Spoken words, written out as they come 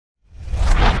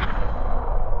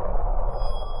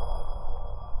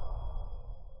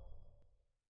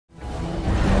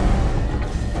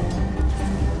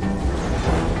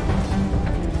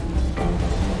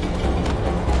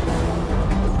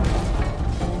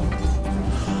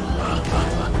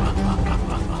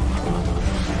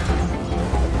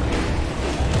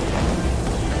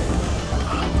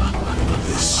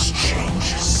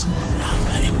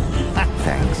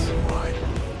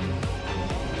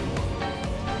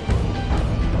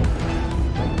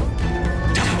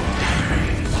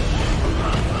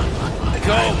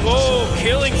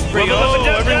killing spree. Oh,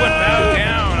 everyone bowed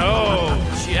down.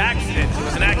 Oh, she accident. It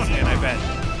was an accident, I bet.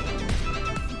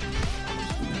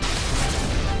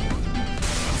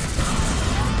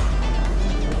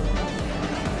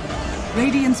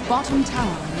 Radiant's bottom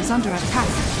tower is under attack.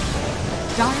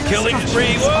 Dire's Killing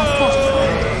spree. structures are Whoa!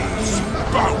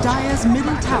 fortified. Dire's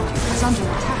middle tower is under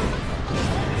attack.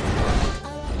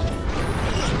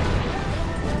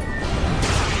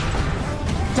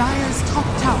 Dire's top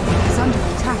tower is under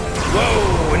attack.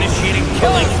 Whoa! Initiating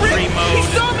killing spree mode.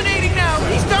 He's dominating now!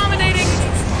 He's dominating!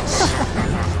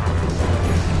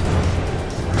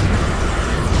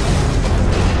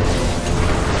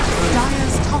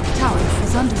 Dire's top tower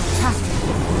is under attack.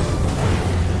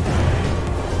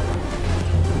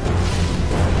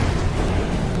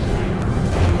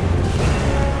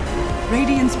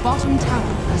 Radiant's bottom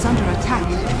tower is under attack.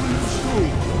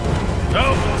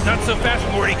 Oh, not so fast,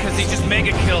 Morty, because he just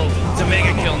mega killed. It's a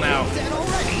mega kill now.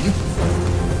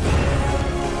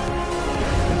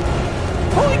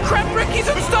 Holy crap, Rick, he's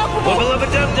unstoppable! Bubba lubba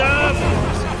dub dub!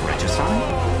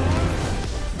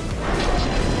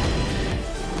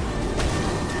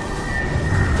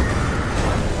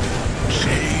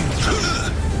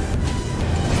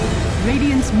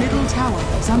 Radiant's middle tower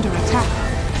is under attack.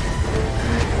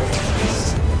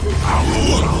 Our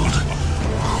world.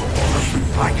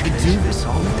 I could do this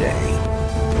all day.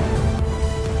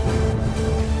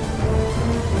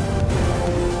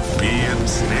 Be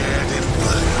ensnared in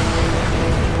blood.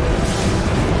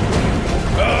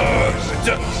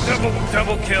 Oh,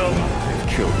 double kill. I've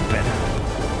killed better.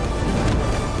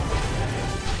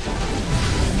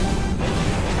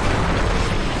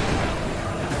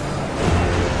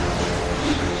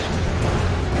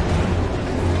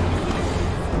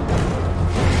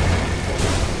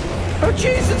 Oh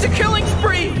jeez, it's a killing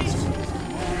spree!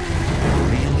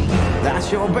 Really?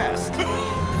 That's your best?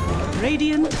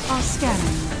 Radiant are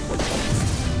scanning.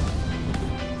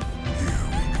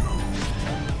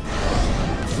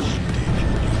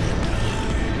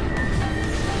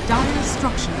 Dire's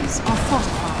structures are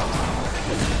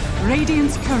fortified.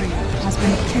 Radiant's courier has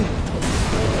been killed.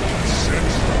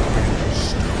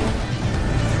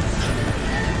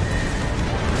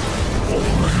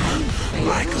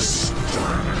 Like a stone.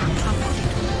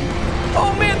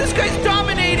 Oh man, this guy's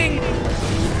dominating!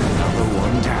 Another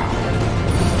one down.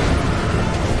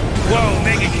 Whoa,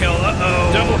 mega kill.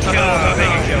 Uh-oh. Double kill.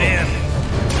 Mega kill. Man.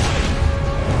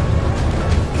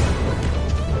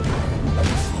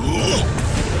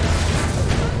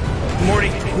 Morty,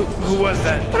 who was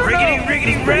that?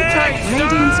 Riggedy, Rex!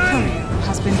 Radiant's courier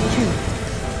has been killed.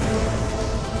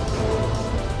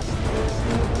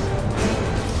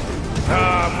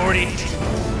 Ah, Morty.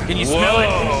 Can you smell it?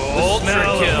 The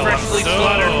smell of freshly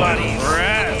slaughtered bodies.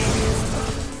 Rats.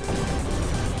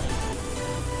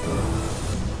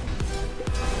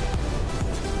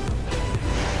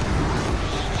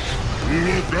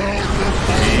 Look out for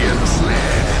be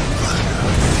ensnared in blood.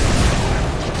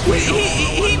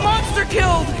 He monster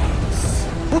killed!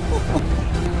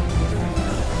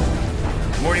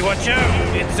 Morty, watch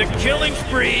out. It's a killing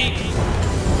spree.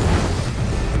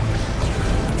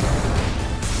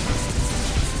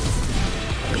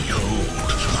 Behold,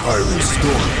 I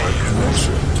restore my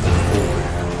connection to the void.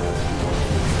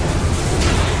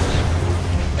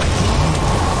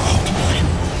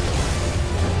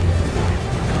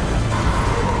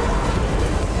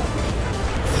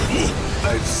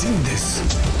 I've seen this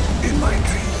in my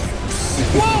dreams.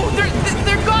 Whoa,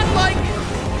 they're godlike!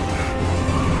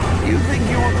 You think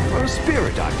you're the first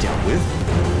spirit I've dealt with?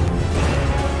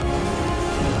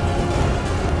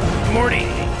 Morty,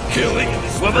 killing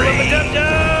spree. Dub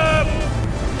dub.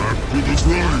 Back to the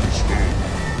grindstone.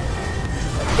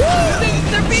 Woo,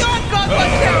 they're beyond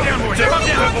godlike now! down, Morty. They're Calm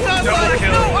down. beyond Double godlike!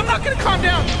 kill. No, I'm not gonna calm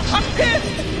down! I'm pissed!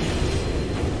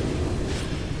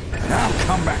 Now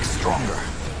come back stronger.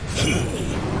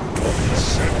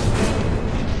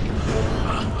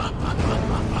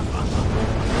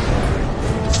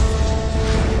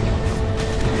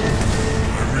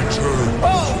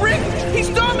 Oh, Rick! He's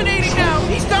dominating now!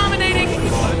 He's dominating!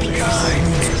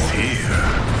 Time is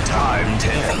here. Time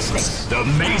tells. The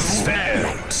mace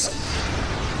fails.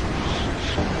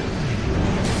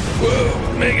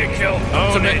 Whoa, mega kill.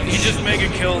 Oh, no, he just mega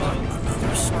killed.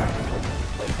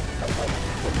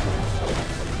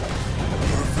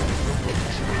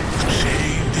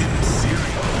 Shaved in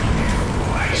cereal.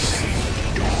 I see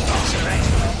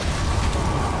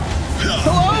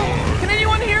Hello? Can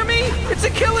anyone hear me? It's a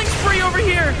killing spree over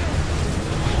here!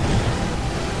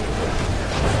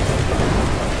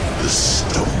 the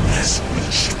stone has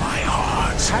reached my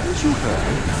heart. Haven't you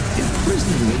heard?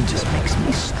 Imprisoning me just makes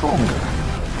me stronger.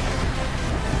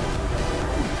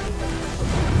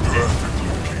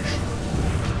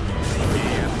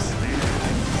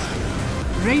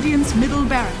 Radiant's middle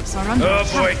barracks are under Oh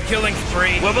attack. boy, killing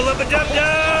spree. Wubba lubba dub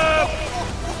dub!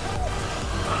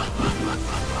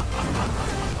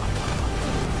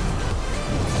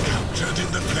 Captured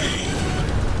in the flame.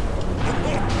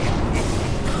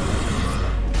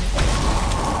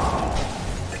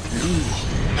 You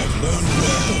have learned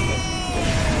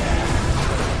well.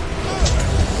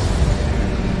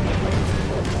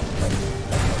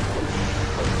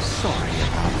 Sorry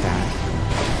about that.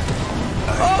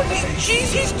 Oh,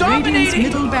 jeez, he's Radiant's dominating!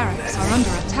 middle barracks are under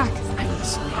attack.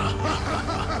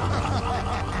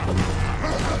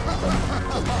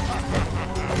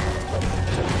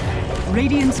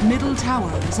 Radiant's middle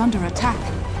tower is under attack.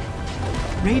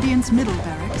 Radiant's middle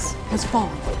barracks has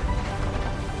fallen.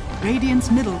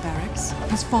 Radiant's middle barracks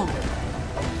has fallen.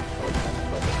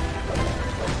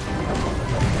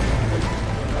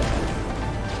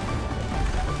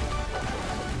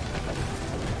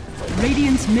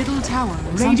 Radiant's middle tower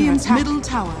is under attack. Middle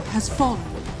tower has fallen.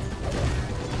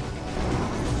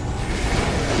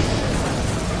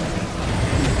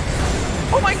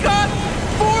 Oh my god!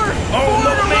 Four in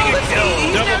a row, mega let's see. kill.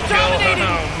 He's Double now kill. dominating!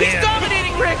 Oh, He's man.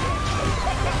 dominating, Rick!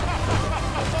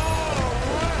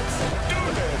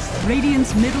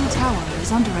 Radiant's middle tower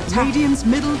is under attack. Radiant's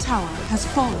middle tower has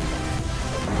fallen.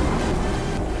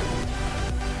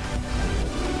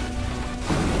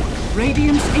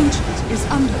 Radiant's ancient is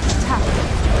under attack.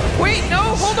 Wait, no,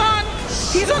 hold on!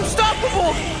 He's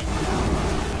unstoppable!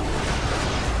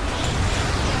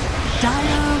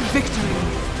 Dire victory.